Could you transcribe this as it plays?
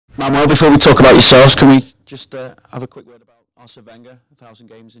Manuel, before we talk about yourselves, can we just have a quick word about Arsene Wenger, 1,000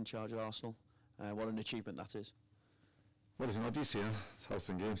 games in charge of Arsenal? What an achievement that is. Well, it's not easy,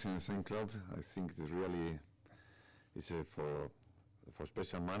 1,000 games in the same club. I think it's really, for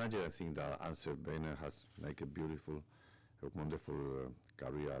special manager, I think that Arsene Wenger has made a beautiful, wonderful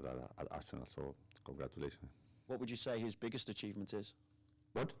career at Arsenal, so congratulations. What would you say his biggest achievement is?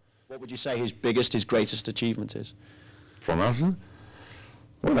 What? What would you say his greatest achievement is? From Arsenal?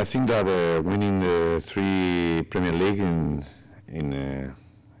 Well, I think that winning 3 Premier League in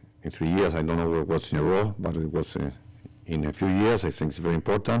 3 years, I don't know what was in a row, but it was in a few years. I think it's very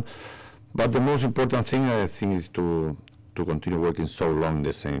important. But the most important thing, I think, is to continue working so long in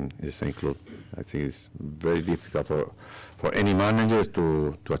the same club. I think it's very difficult for any manager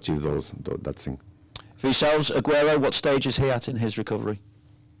to achieve that thing. For yourselves, Aguero, what stage is he at in his recovery?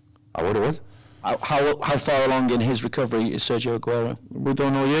 What? How far along in his recovery is Sergio Aguero? We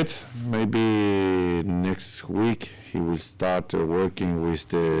don't know yet. Maybe next week he will start working with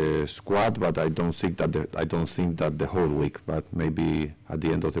the squad, but I don't think that the whole week. But maybe at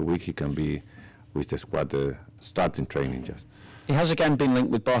the end of the week he can be with the squad starting training. Just. He has again been linked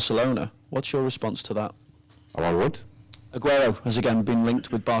with Barcelona. What's your response to that? About what? Aguero has again been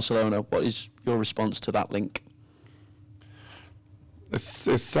linked with Barcelona. What is your response to that link? It's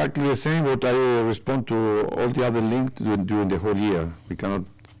exactly the same what I respond to all the other links during the whole year. We cannot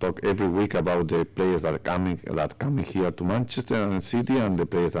talk every week about the players that are coming here to Manchester and City and the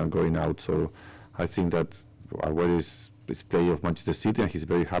players that are going out. So I think that Aguero is player of Manchester City and he's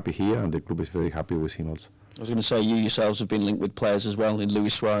very happy here and the club is very happy with him also. I was going to say you yourselves have been linked with players as well in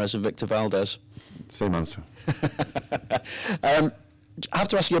Luis Suarez and Victor Valdez. Same answer. I have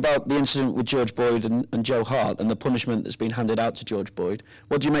to ask you about the incident with George Boyd and Joe Hart and the punishment that's been handed out to George Boyd.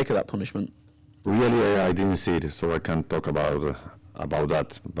 What do you make of that punishment? Really, I didn't see it, so I can't talk about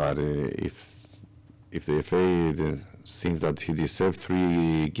that. But if the FA thinks that he deserved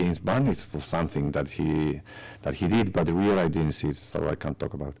 3 games ban, it's for something that he did. But really, I didn't see it, so I can't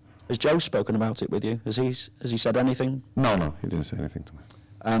talk about it. Has Joe spoken about it with you? Has he said anything? No, he didn't say anything to me.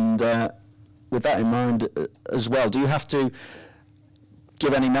 And with that in mind as well, do you have to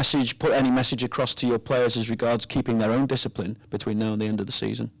give any message, put any message across to your players as regards keeping their own discipline between now and the end of the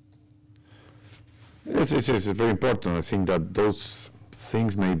season? Yes, it's very important. I think that those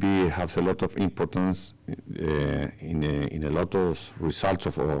things maybe have a lot of importance in a lot of results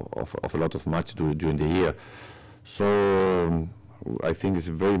of a lot of matches during the year. So I think it's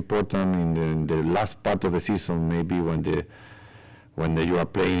very important in the last part of the season, maybe when you are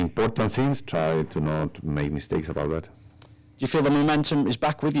playing important things, try to not make mistakes about that. Do you feel the momentum is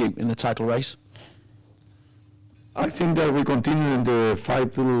back with you in the title race? I think that we continue in the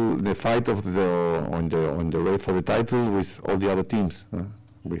fight on the race for the title with all the other teams.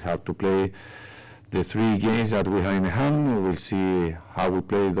 We have to play the 3 games that we have in hand. We'll see how we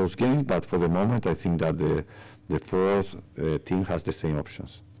play those games, but for the moment I think that the 4th team has the same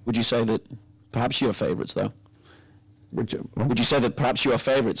options. Would you say that perhaps you are favourites though? Would you say that perhaps you are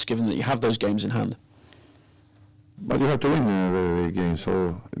favourites given that you have those games in hand? But you have to win the game,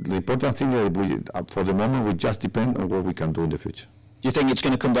 so the important thing is for the moment we just depend on what we can do in the future. Do you think it's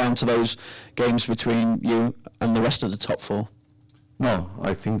going to come down to those games between you and the rest of the top 4? No,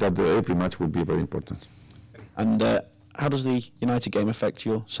 I think that every match will be very important. And how does the United game affect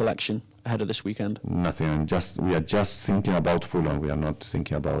your selection ahead of this weekend? Nothing, we are just thinking about Fulham, we are not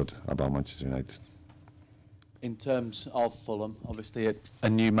thinking about Manchester United. In terms of Fulham, obviously a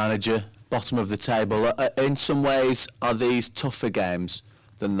new manager, bottom of the table. In some ways, are these tougher games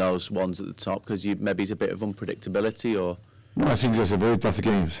than those ones at the top? Because maybe it's a bit of unpredictability, or? No, I think it's a very tough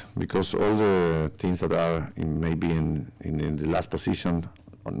game because all the teams that are maybe in the last position,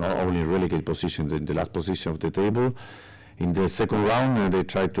 not only in relegate position, in the last position of the table, in the second round they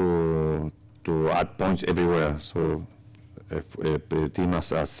try to add points everywhere. So a team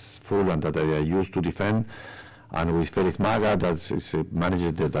as Fulham that they are used to defend. And with Felix Maga, that is a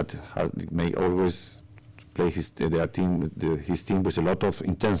manager that may always play his team with a lot of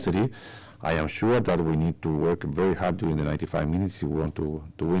intensity. I am sure that we need to work very hard during the 95 minutes if we want to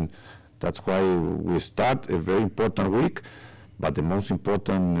win. That's why we start a very important week, but the most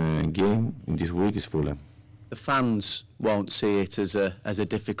important game in this week is Fulham. The fans won't see it as a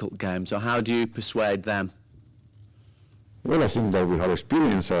difficult game, so how do you persuade them? Well, I think that we have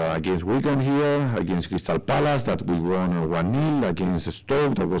experience against Wigan here, against Crystal Palace, that we won 1-0, against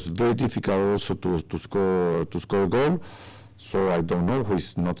Stoke, that was very difficult also to score a goal. So I don't know who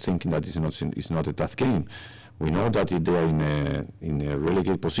is not thinking that it's not a tough game. We know that they are in a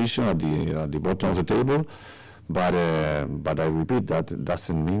relegate position at the bottom of the table, But I repeat, that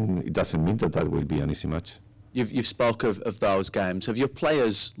doesn't mean that will be an easy match. You've spoke of those games. Have your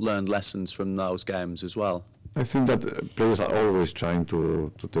players learned lessons from those games as well? I think that players are always trying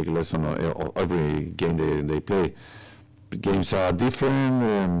to take a lesson of every game they play. The games are different.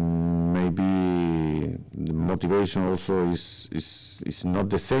 Maybe the motivation also is not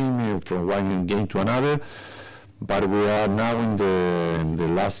the same from one game to another. But we are now in the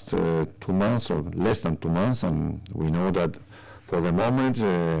last 2 months or less than 2 months, and we know that for the moment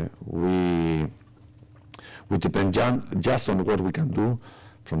we depend just on what we can do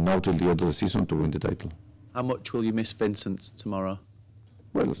from now till the end of the season to win the title. How much will you miss Vincent tomorrow?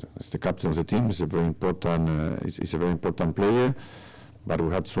 Well, as the captain of the team, he's a very important, he's a very important player. But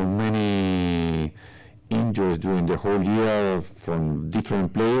we had so many injuries during the whole year from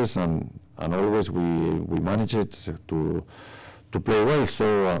different players, and always we managed to play well.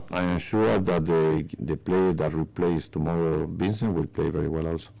 So I am sure that the player that replaces tomorrow Vincent will play very well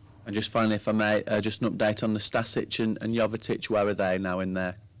also. And just finally, if I may, just an update on Nastasic and Jovetic. Where are they now in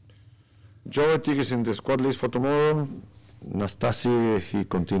there? Jovetic is in the squad list for tomorrow. Nastasic, he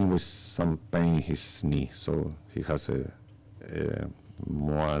continues with some pain in his knee, so he has at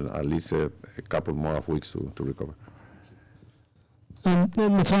least a couple more of weeks to recover.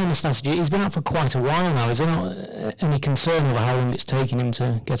 Manuel Nastasic, he's been out for quite a while now. Is there not any concern over how long it's taking him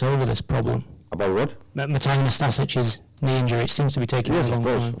to get over this problem? About what? Manuel Nastasic's knee injury, it seems to be taking a long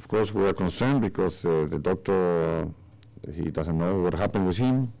time. Of course, we are concerned because the doctor, he doesn't know what happened with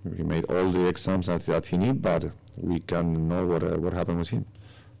him. He made all the exams that he needs, but we can know what happened with him.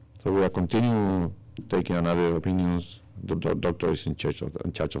 So we are continue taking another opinions. The doctor is in charge of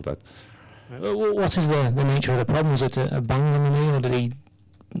that. What is the nature of the problem? Is it a bang on the knee, or did he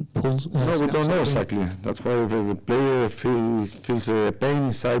pull? No, we don't know exactly. That's why the player feels pain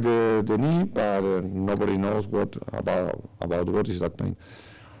inside the knee, but nobody knows about what is that pain.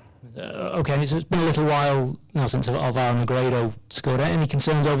 Okay, so it's been a little while now since Alvaro Negredo scored. Any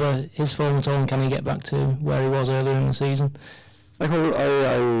concerns over his form at all, and can he get back to where he was earlier in the season? I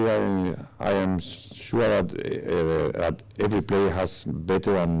am sure that every player has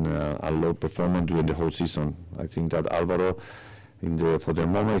better and low performance during the whole season. I think that Alvaro, for the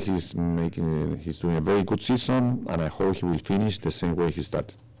moment, he's doing a very good season, and I hope he will finish the same way he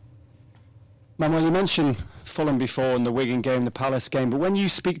started. Manuel, you mentioned Fulham before in the Wigan game, the Palace game, but when you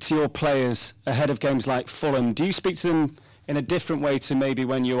speak to your players ahead of games like Fulham, do you speak to them in a different way to maybe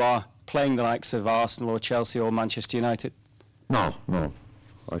when you are playing the likes of Arsenal or Chelsea or Manchester United? No.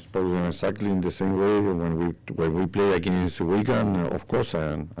 I spoke to them exactly in the same way when we play against Wigan. Of course,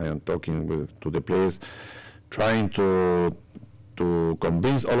 I am talking to the players, trying to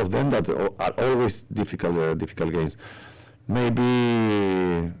convince all of them that are always difficult games.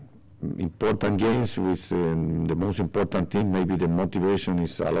 Maybe important games with the most important team. Maybe the motivation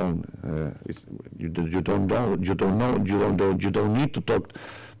is alone. You don't need to talk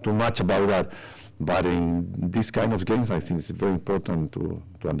too much about that. But in this kind of games, I think it's very important to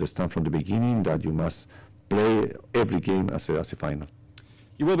understand from the beginning that you must play every game as a final.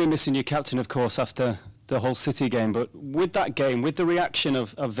 You will be missing your captain, of course, after the whole City game, but with that game, with the reaction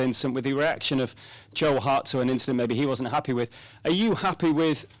of Vincent, with the reaction of Joe Hart to an incident maybe he wasn't happy with, are you happy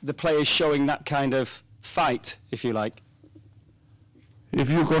with the players showing that kind of fight, if you like? If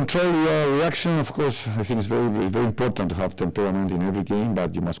you control your reaction, of course, I think it's very important to have temperament in every game,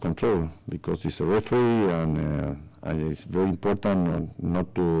 but you must control, because it's a referee, and it's very important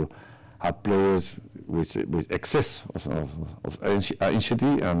not to have players with excess of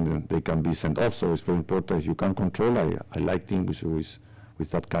anxiety, and they can be sent off. So it's very important. If you can control, I like teams with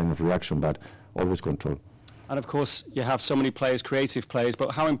that kind of reaction, but always control. And of course, you have so many players, creative players,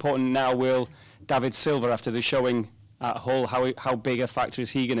 but how important now will David Silva, after the showing at Hull, how big a factor is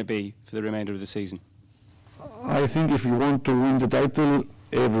he going to be for the remainder of the season? I think if you want to win the title,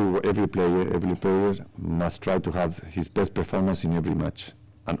 every player must try to have his best performance in every match,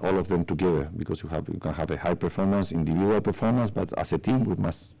 and all of them together, because you can have a high performance, individual performance, but as a team we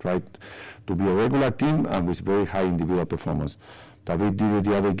must try to be a regular team and with very high individual performance. David did it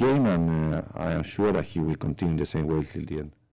the other game, and I am sure that he will continue the same way till the end.